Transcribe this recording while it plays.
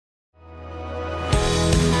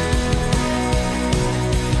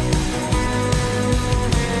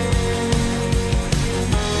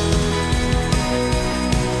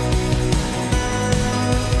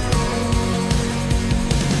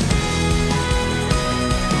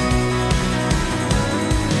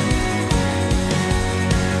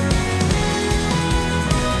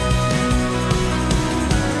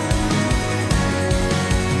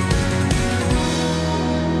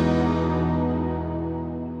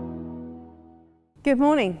Good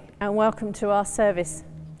morning and welcome to our service.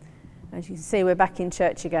 As you can see, we're back in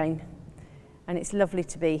church again and it's lovely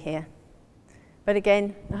to be here. But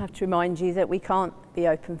again, I have to remind you that we can't be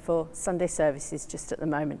open for Sunday services just at the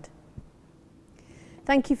moment.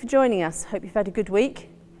 Thank you for joining us. Hope you've had a good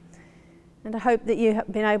week and I hope that you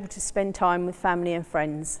have been able to spend time with family and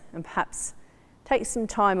friends and perhaps take some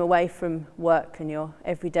time away from work and your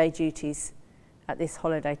everyday duties at this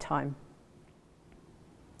holiday time.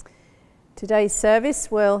 Today's service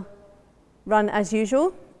will run as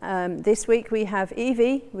usual. This week we have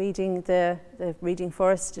Evie reading the reading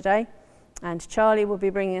for us today, and Charlie will be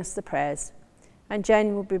bringing us the prayers, and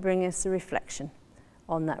Jen will be bringing us the reflection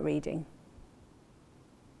on that reading.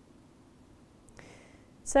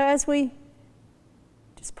 So as we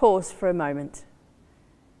just pause for a moment,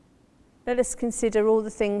 let us consider all the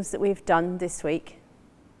things that we've done this week,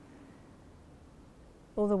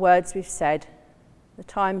 all the words we've said, the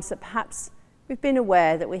times that perhaps we've been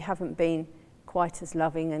aware that we haven't been quite as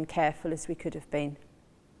loving and careful as we could have been.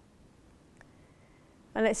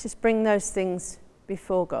 And let's just bring those things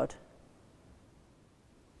before God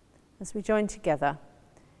as we join together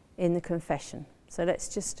in the confession. So let's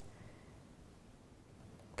just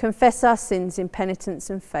confess our sins in penitence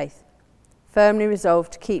and faith, firmly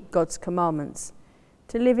resolved to keep God's commandments,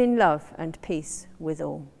 to live in love and peace with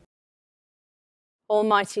all.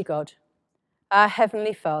 Almighty God, our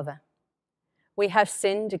Heavenly Father, we have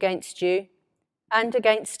sinned against you and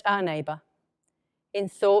against our neighbour, in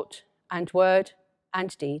thought and word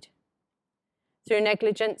and deed, through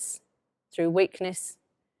negligence, through weakness,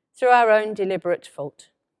 through our own deliberate fault.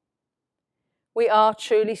 We are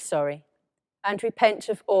truly sorry and repent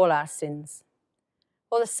of all our sins,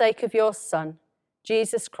 for the sake of your Son,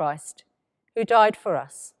 Jesus Christ, who died for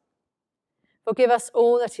us. Forgive us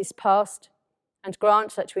all that is past and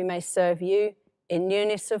grant that we may serve you in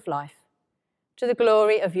newness of life, to the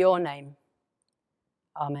glory of your name.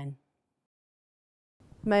 Amen.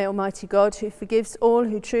 May Almighty God, who forgives all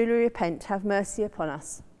who truly repent, have mercy upon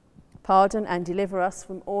us, pardon and deliver us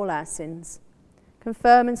from all our sins,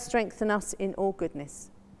 confirm and strengthen us in all goodness,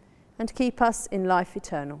 and keep us in life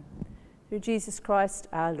eternal, through Jesus Christ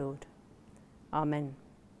our Lord. Amen.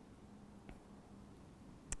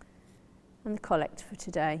 And the collect for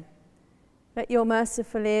today. Let your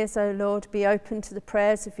merciful ears, O Lord, be open to the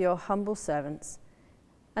prayers of your humble servants,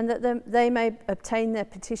 and that they may obtain their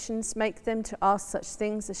petitions, make them to ask such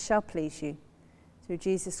things as shall please you. Through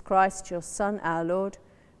Jesus Christ, your Son, our Lord,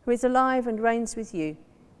 who is alive and reigns with you,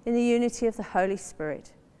 in the unity of the Holy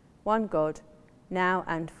Spirit, one God, now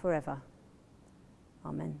and forever.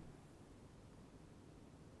 Amen.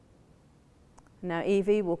 Now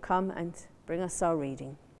Evie will come and bring us our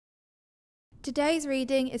reading. Today's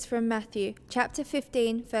reading is from Matthew, chapter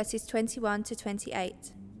 15, verses 21 to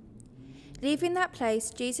 28. Leaving that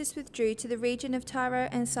place, Jesus withdrew to the region of Tyre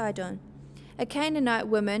and Sidon. A Canaanite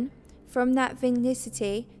woman from that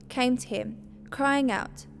vicinity came to him, crying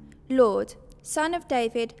out, "Lord, Son of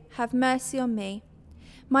David, have mercy on me.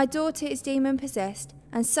 My daughter is demon-possessed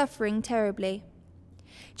and suffering terribly."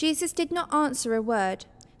 Jesus did not answer a word,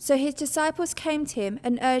 so his disciples came to him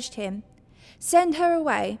and urged him, "Send her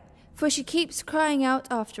away, for she keeps crying out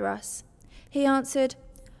after us." He answered,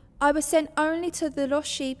 "I was sent only to the lost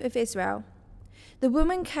sheep of Israel." The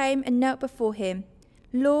woman came and knelt before him.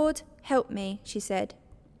 "Lord, help me," she said.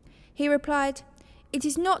 He replied, "It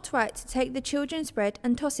is not right to take the children's bread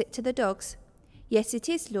and toss it to the dogs." "Yes, it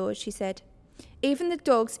is, Lord," she said. "Even the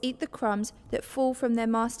dogs eat the crumbs that fall from their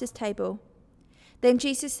master's table." Then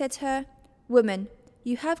Jesus said to her, "Woman,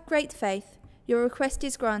 you have great faith. Your request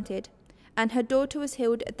is granted." And her daughter was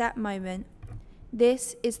healed at that moment.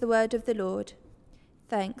 This is the word of the Lord.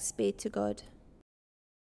 Thanks be to God.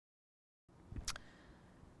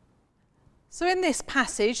 So in this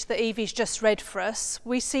passage that Evie's just read for us,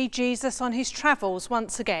 we see Jesus on his travels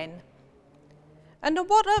once again. And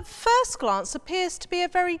what at first glance appears to be a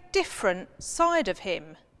very different side of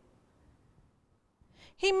him.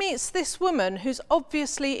 He meets this woman who's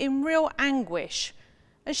obviously in real anguish,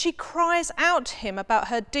 and she cries out to him about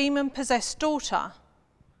her demon-possessed daughter.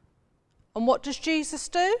 And what does Jesus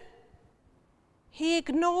do? He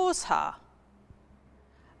ignores her.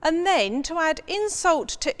 And then, to add insult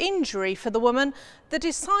to injury for the woman, the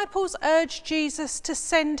disciples urge Jesus to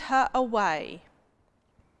send her away.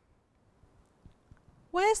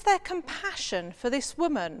 Where's their compassion for this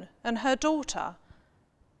woman and her daughter?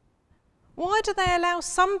 Why do they allow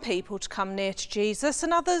some people to come near to Jesus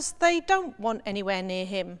and others they don't want anywhere near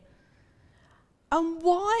him? And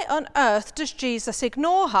why on earth does Jesus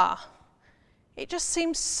ignore her? It just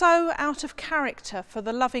seems so out of character for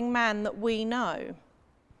the loving man that we know.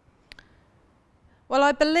 Well,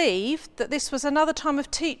 I believe that this was another time of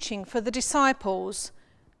teaching for the disciples,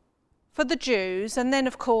 for the Jews, and then,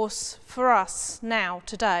 of course, for us now,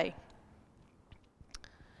 today.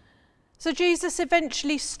 So Jesus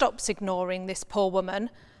eventually stops ignoring this poor woman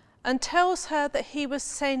and tells her that he was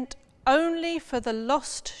sent only for the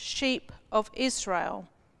lost sheep of Israel.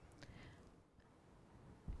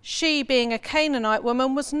 She, being a Canaanite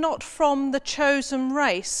woman, was not from the chosen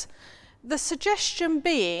race. The suggestion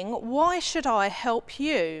being, why should I help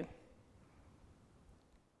you?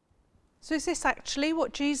 So is this actually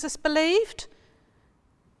what Jesus believed?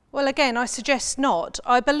 Well, again, I suggest not.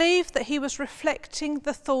 I believe that he was reflecting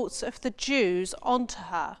the thoughts of the Jews onto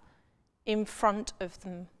her in front of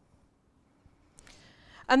them.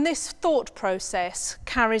 And this thought process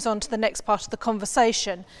carries on to the next part of the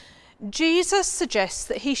conversation. Jesus suggests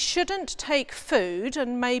that he shouldn't take food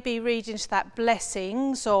and maybe read into that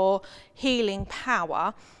blessings or healing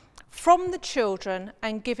power from the children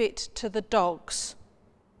and give it to the dogs.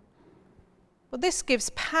 Well, this gives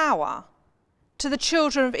power to the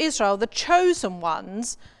children of Israel, the chosen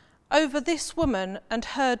ones, over this woman and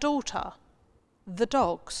her daughter, the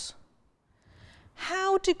dogs.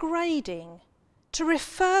 How degrading to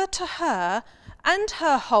refer to her and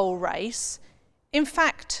her whole race, in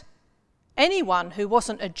fact, anyone who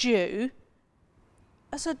wasn't a Jew,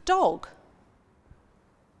 as a dog.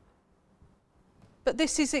 But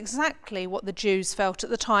this is exactly what the Jews felt at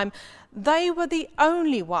the time. They were the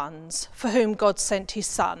only ones for whom God sent his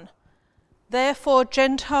Son. Therefore,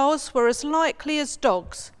 Gentiles were as likely as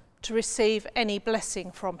dogs to receive any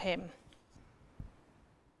blessing from him.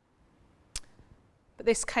 But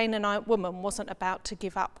this Canaanite woman wasn't about to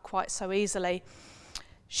give up quite so easily.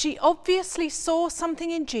 She obviously saw something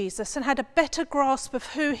in Jesus and had a better grasp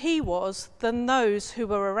of who he was than those who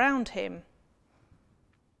were around him.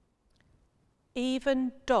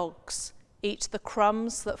 Even dogs eat the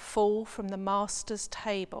crumbs that fall from the master's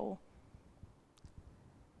table.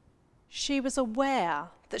 She was aware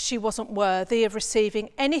that she wasn't worthy of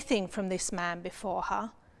receiving anything from this man before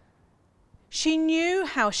her. She knew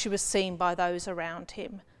how she was seen by those around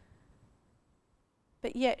him.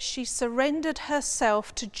 But yet she surrendered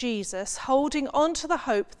herself to Jesus, holding on to the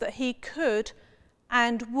hope that he could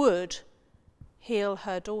and would heal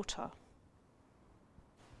her daughter.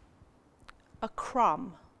 A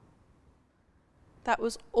crumb. That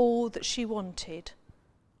was all that she wanted,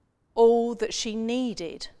 all that she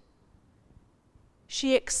needed.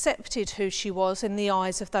 She accepted who she was in the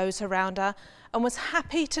eyes of those around her and was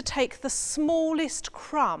happy to take the smallest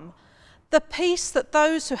crumb, the piece that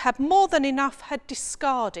those who had more than enough had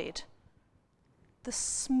discarded, the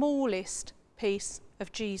smallest piece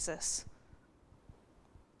of Jesus.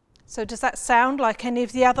 So does that sound like any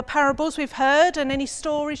of the other parables we've heard and any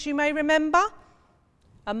stories you may remember?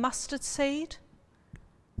 A mustard seed,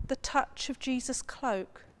 the touch of Jesus'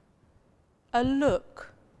 cloak, a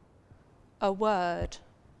look, a word.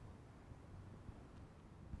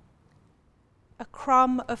 A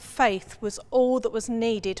crumb of faith was all that was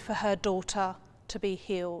needed for her daughter to be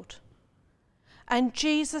healed. And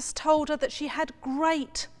Jesus told her that she had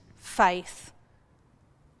great faith,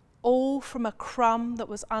 all from a crumb that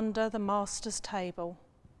was under the master's table.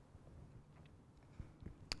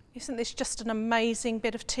 Isn't this just an amazing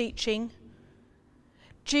bit of teaching?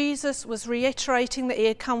 Jesus was reiterating that he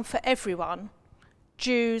had come for everyone,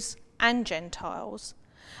 Jews and Gentiles.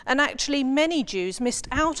 And actually many Jews missed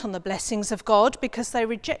out on the blessings of God because they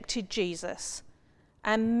rejected Jesus.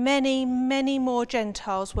 And many, many more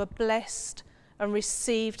Gentiles were blessed and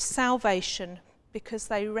received salvation because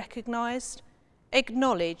they recognised,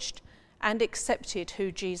 acknowledged and accepted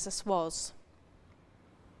who Jesus was.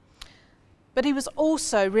 But he was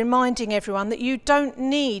also reminding everyone that you don't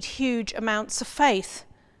need huge amounts of faith.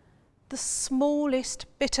 The smallest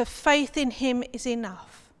bit of faith in him is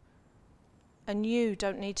enough. And you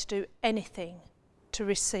don't need to do anything to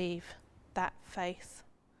receive that faith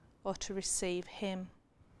or to receive him.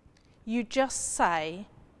 You just say,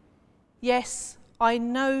 yes, I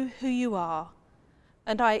know who you are,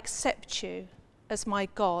 and I accept you as my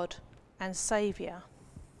God and Saviour.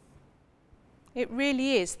 It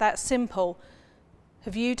really is that simple.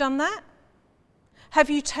 Have you done that?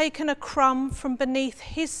 Have you taken a crumb from beneath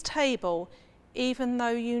his table, even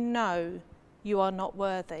though you know you are not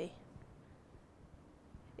worthy?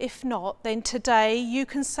 If not, then today you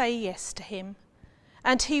can say yes to him,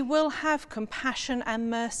 and he will have compassion and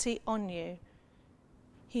mercy on you.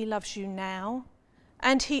 He loves you now,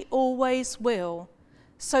 and he always will.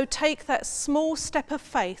 So take that small step of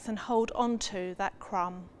faith and hold on to that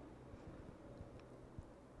crumb.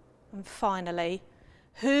 And finally,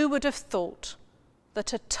 who would have thought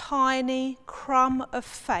that a tiny crumb of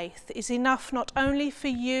faith is enough not only for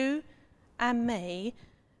you and me,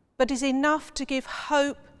 but is enough to give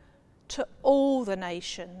hope to all the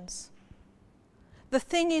nations. The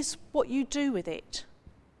thing is what you do with it,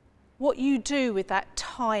 what you do with that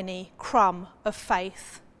tiny crumb of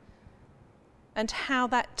faith, and how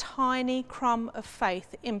that tiny crumb of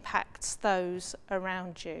faith impacts those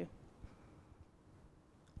around you.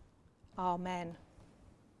 Amen.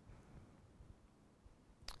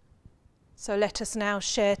 So let us now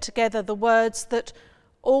share together the words that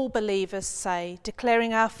all believers say,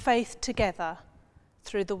 declaring our faith together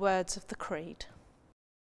through the words of the Creed.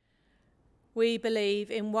 We believe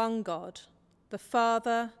in one God, the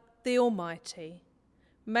Father, the Almighty,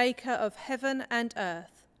 maker of heaven and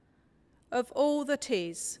earth, of all that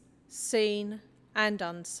is, seen and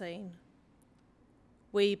unseen.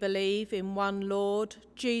 We believe in one Lord,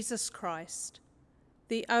 Jesus Christ,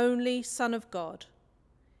 the only Son of God,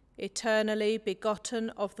 eternally begotten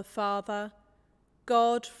of the Father,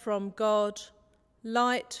 God from God,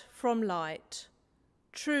 light from light,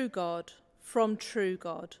 true God from true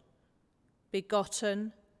God,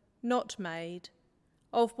 begotten, not made,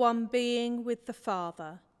 of one being with the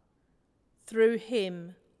Father. Through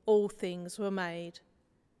him all things were made.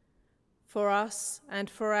 For us and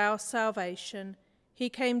for our salvation he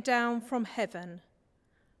came down from heaven,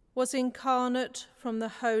 was incarnate from the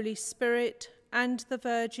Holy Spirit and the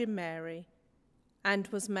Virgin Mary, and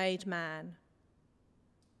was made man.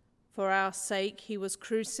 For our sake he was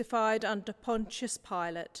crucified under Pontius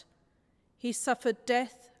Pilate. He suffered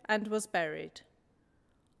death and was buried.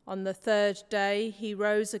 On the third day he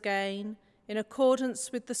rose again in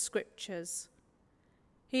accordance with the Scriptures.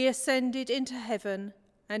 He ascended into heaven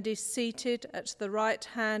and is seated at the right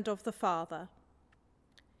hand of the Father.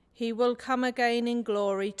 He will come again in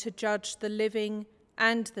glory to judge the living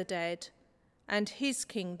and the dead, and his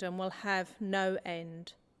kingdom will have no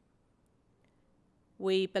end.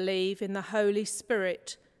 We believe in the Holy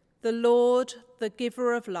Spirit, the Lord, the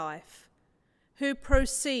giver of life, who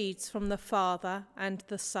proceeds from the Father and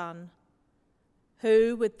the Son,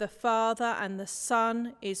 who with the Father and the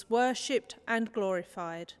Son is worshipped and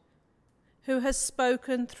glorified, who has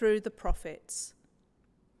spoken through the prophets.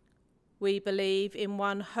 We believe in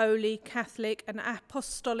one holy, Catholic and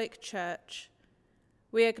Apostolic Church.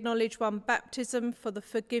 We acknowledge one baptism for the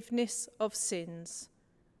forgiveness of sins.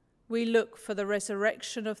 We look for the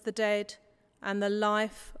resurrection of the dead and the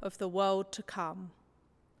life of the world to come.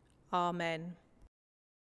 Amen.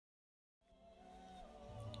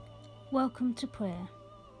 Welcome to prayer.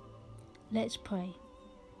 Let's pray.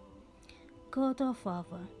 God our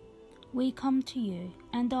Father, we come to you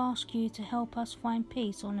and ask you to help us find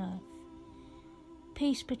peace on earth.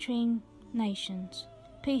 Peace between nations,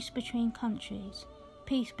 peace between countries,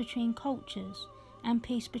 peace between cultures, and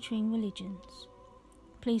peace between religions.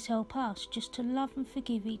 Please help us just to love and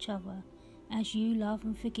forgive each other as you love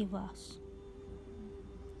and forgive us.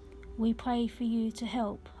 We pray for you to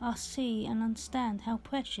help us see and understand how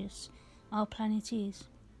precious our planet is,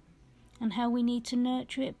 and how we need to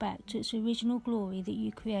nurture it back to its original glory that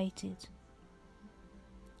you created.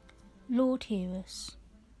 Lord, hear us.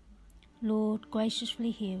 Lord,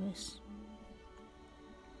 graciously hear us.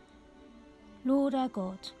 Lord our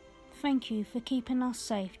God, thank you for keeping us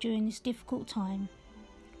safe during this difficult time,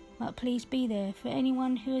 but please be there for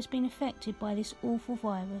anyone who has been affected by this awful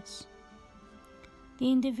virus.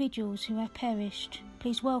 The individuals who have perished,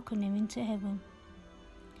 please welcome them into heaven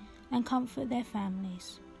and comfort their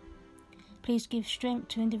families. Please give strength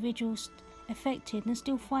to individuals affected and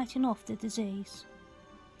still fighting off the disease.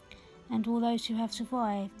 And all those who have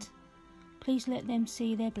survived, please let them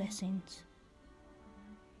see their blessings.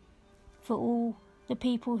 For all the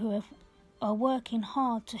people who are working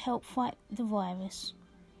hard to help fight the virus,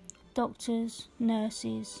 doctors,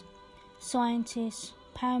 nurses, scientists,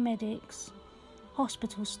 paramedics,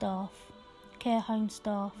 hospital staff, care home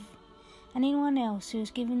staff, and anyone else who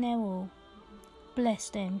has given their all, bless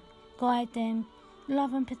them, guide them,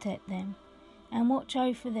 love and protect them, and watch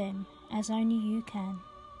over them as only you can.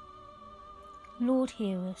 Lord,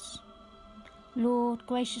 hear us. Lord,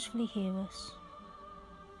 graciously hear us.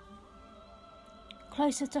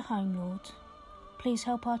 Closer to home, Lord, please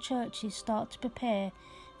help our churches start to prepare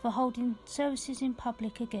for holding services in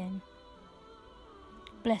public again.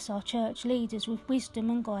 Bless our church leaders with wisdom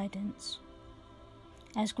and guidance.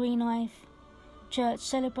 As Greenhithe Church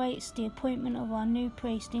celebrates the appointment of our new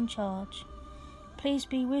priest in charge, please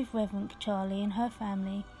be with Reverend Charlie and her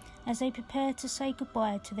family as they prepare to say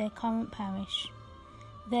goodbye to their current parish.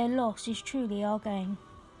 Their loss is truly our gain.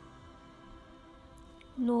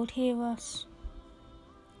 Lord, hear us.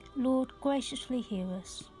 Lord, graciously hear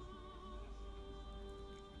us.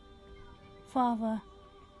 Father,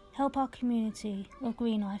 help our community of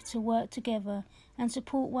Greenhithe to work together and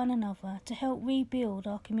support one another to help rebuild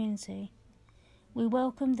our community. We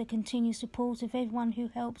welcome the continued support of everyone who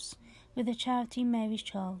helps with the charity Mary's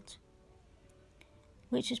Child,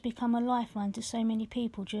 which has become a lifeline to so many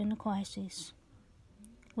people during the crisis.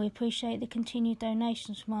 We appreciate the continued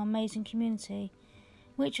donations from our amazing community,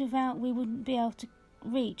 which without we wouldn't be able to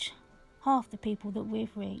reach half the people that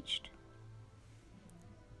we've reached.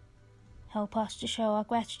 Help us to show our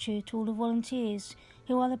gratitude to all the volunteers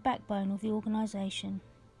who are the backbone of the organisation,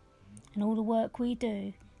 and all the work we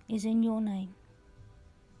do is in your name.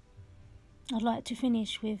 I'd like to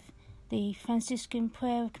finish with the Franciscan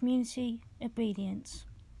prayer of community obedience.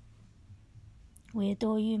 We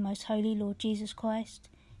adore you, most holy Lord Jesus Christ,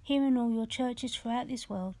 here in all your churches throughout this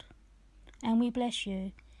world, and we bless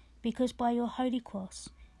you, because by your holy cross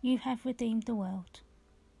you have redeemed the world.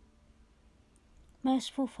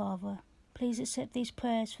 Merciful Father, please accept these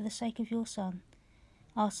prayers for the sake of your Son,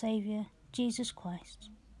 our Saviour, Jesus Christ.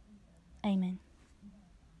 Amen.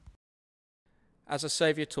 As a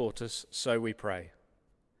Saviour taught us, so we pray.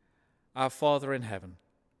 Our Father in heaven,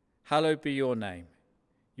 hallowed be your name.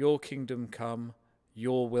 Your kingdom come,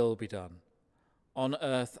 your will be done, on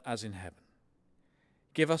earth as in heaven.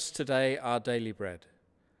 Give us today our daily bread.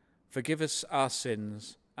 Forgive us our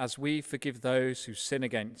sins, as we forgive those who sin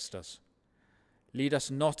against us. Lead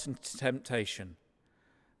us not into temptation,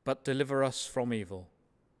 but deliver us from evil.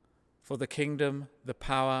 For the kingdom, the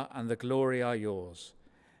power, and the glory are yours,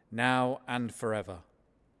 now and forever.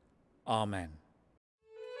 Amen.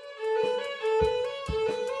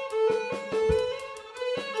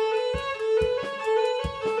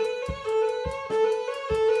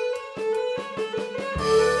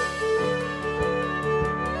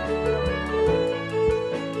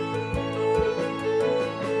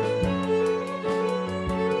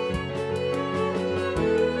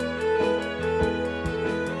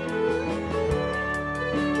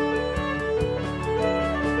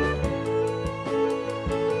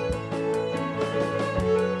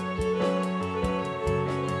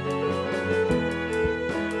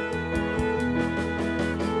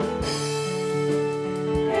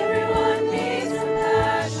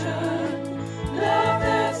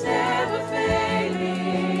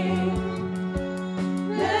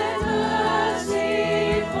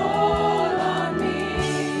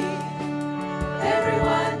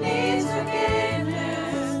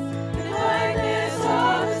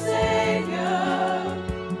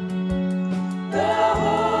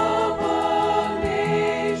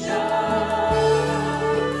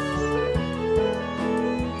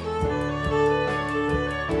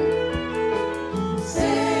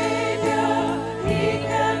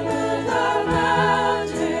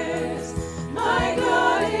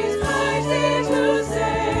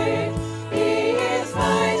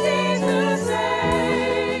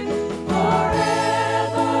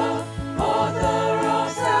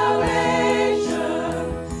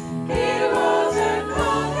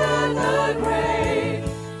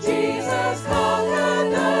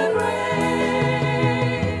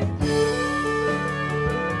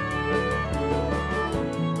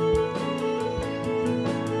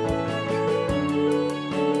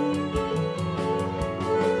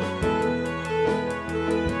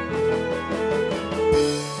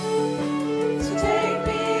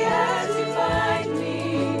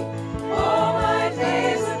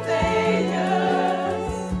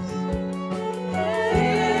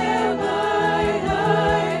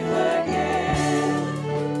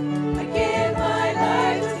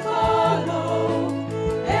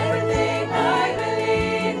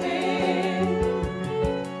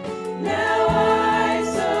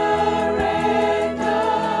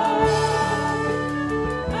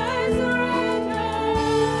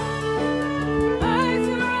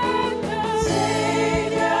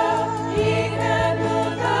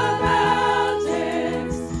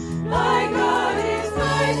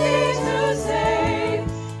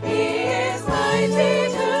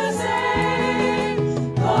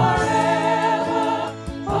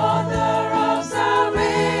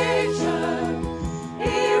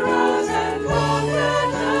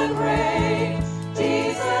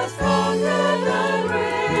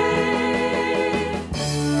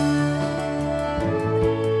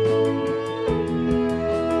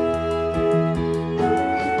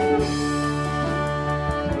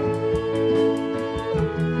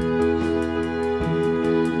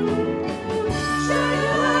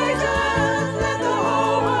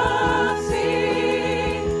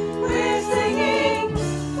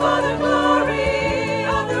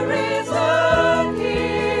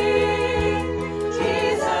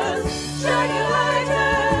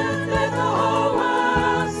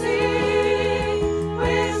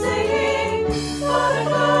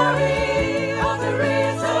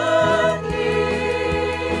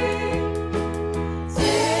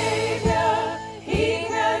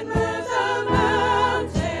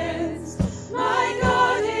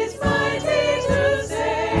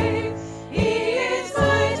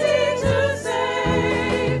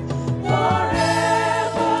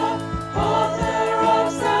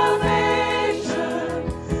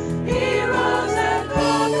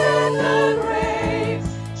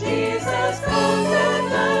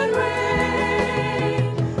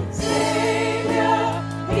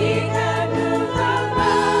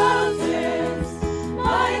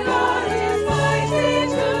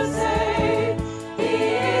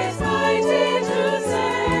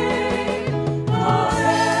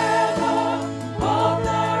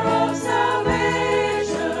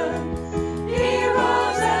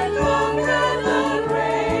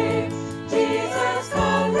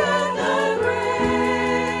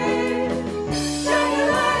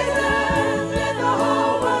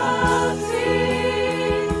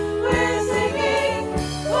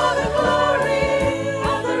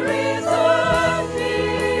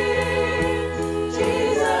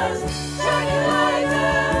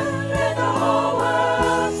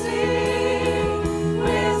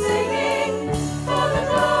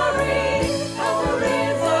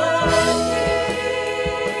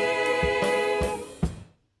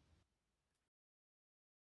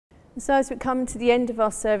 So as we come to the end of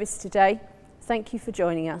our service today, thank you for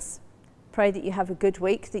joining us. Pray that you have a good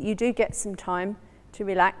week, that you do get some time to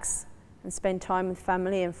relax and spend time with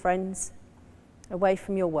family and friends away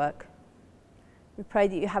from your work. We pray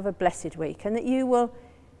that you have a blessed week and that you will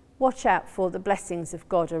watch out for the blessings of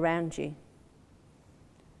God around you.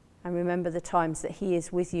 And remember the times that he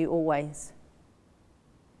is with you always.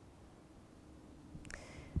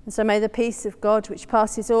 And so may the peace of God, which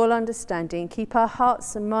passes all understanding, keep our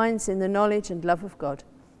hearts and minds in the knowledge and love of God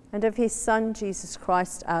and of his Son, Jesus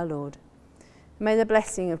Christ our Lord. And may the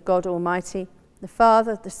blessing of God Almighty, the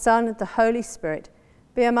Father, the Son, and the Holy Spirit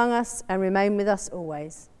be among us and remain with us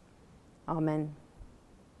always. Amen.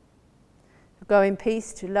 Go in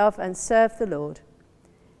peace to love and serve the Lord.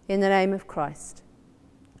 In the name of Christ.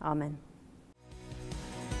 Amen.